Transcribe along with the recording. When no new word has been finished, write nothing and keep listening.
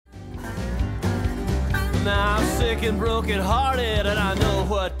Now I'm sick and broken hearted, and I know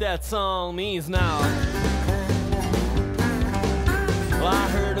what that song means now. Well, I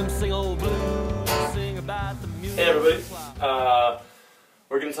heard him sing old blues, sing about the music. Hey everybody,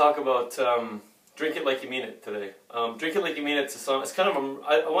 we're going to talk about Drink It Like You Mean It today. Drink It Like You Mean It's a song, it's kind of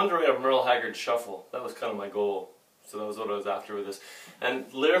I wanted to write a Merle Haggard shuffle. That was kind of my goal, so that was what I was after with this. And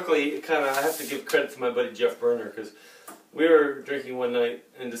lyrically, I have to give credit to my buddy Jeff Berner, because we were drinking one night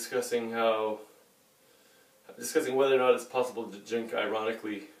and discussing whether or not it's possible to drink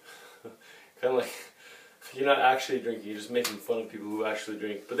ironically. Kind of like, you're not actually drinking, you're just making fun of people who actually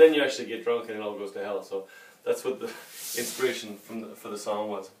drink. But then you actually get drunk and it all goes to hell. So that's what the inspiration for the song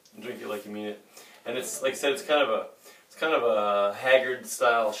was. Drink It Like You Mean It. And it's, like I said, it's kind of a Haggard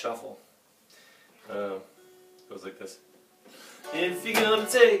style shuffle. Goes like this. If you're gonna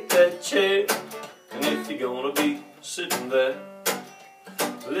take that chair, and if you're gonna be sitting there,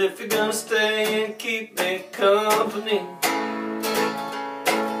 well, if you're gonna stay and keep me company,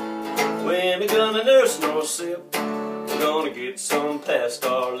 we ain't gonna nurse no sip, we're gonna get some past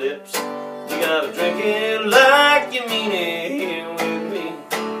our lips. You gotta drink it like you mean it here with me.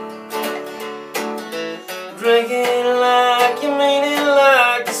 Drink it like you mean it,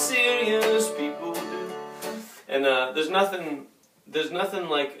 like the serious people do. And there's nothing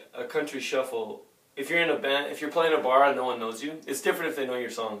like a country shuffle. If you're in a band, if you're playing a bar and no one knows you, it's different if they know your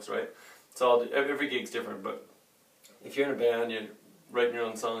songs, right? It's all, every gig's different, but if you're in a band, you're writing your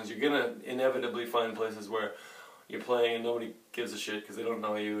own songs, you're gonna inevitably find places where you're playing and nobody gives a shit because they don't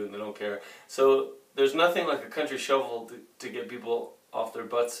know you and they don't care. So there's nothing like a country shuffle to get people off their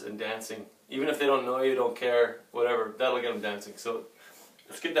butts and dancing. Even if they don't know you, don't care, whatever, that'll get them dancing. So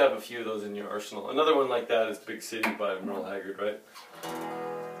it's good to have a few of those in your arsenal. Another one like that is Big City by Merle Haggard, right?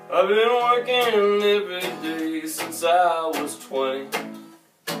 I've been working every day since I was 20.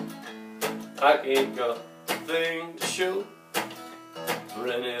 I ain't got a thing to show for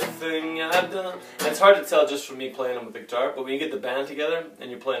anything I've done. And it's hard to tell just from me playing them with the guitar, but when you get the band together and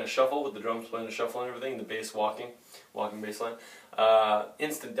you're playing a shuffle with the drums playing a shuffle and everything, the bass walking bass line,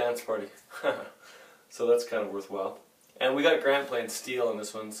 instant dance party. So that's kind of worthwhile. And we got Grant playing steel on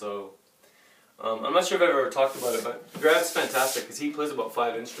this one, so I'm not sure if I've ever talked about it, but Grant's fantastic because he plays about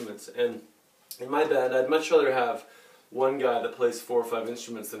 5 instruments. And in my band, I'd much rather have one guy that plays 4 or 5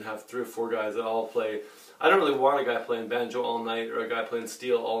 instruments than have 3 or 4 guys that all play. I don't really want a guy playing banjo all night, or a guy playing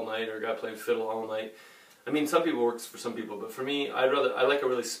steel all night, or a guy playing fiddle all night. I mean, some people works for some people, but for me, I like a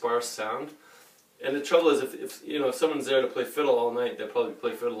really sparse sound. And the trouble is, if someone's there to play fiddle all night, they'll probably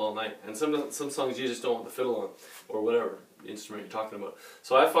play fiddle all night. And some songs you just don't want the fiddle on, or whatever instrument you're talking about.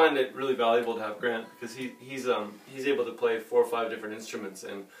 So I find it really valuable to have Grant because he's able to play 4 or 5 different instruments,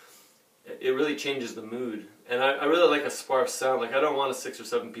 and it really changes the mood. And I really like a sparse sound. Like, I don't want a 6 or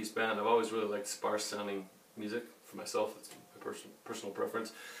 7 piece band. I've always really liked sparse sounding music for myself. It's my personal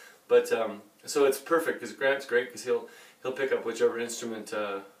preference. But so it's perfect because Grant's great because he'll pick up whichever instrument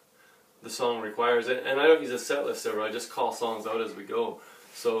the song requires, and I don't use a set list ever. I just call songs out as we go.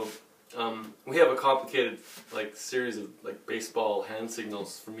 So we have a complicated series of baseball hand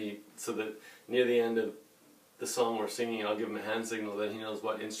signals for me, so that near the end of the song we're singing, I'll give him a hand signal, then he knows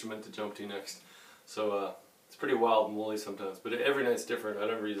what instrument to jump to next. So it's pretty wild and woolly sometimes, but every night's different. I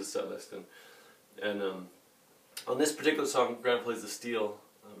never use a set list, and on this particular song, Grant plays the steel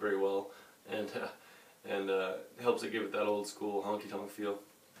very well, and helps it give it that old school honky tonk feel.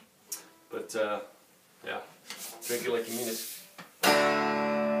 But, yeah, drink it like you mean it.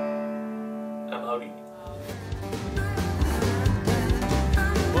 I'm outie.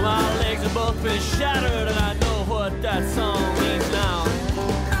 Well, my legs have both been shattered, and I know what that song means now.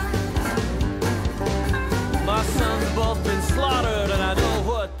 My sons have both been slaughtered, and I know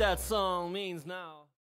what that song means now.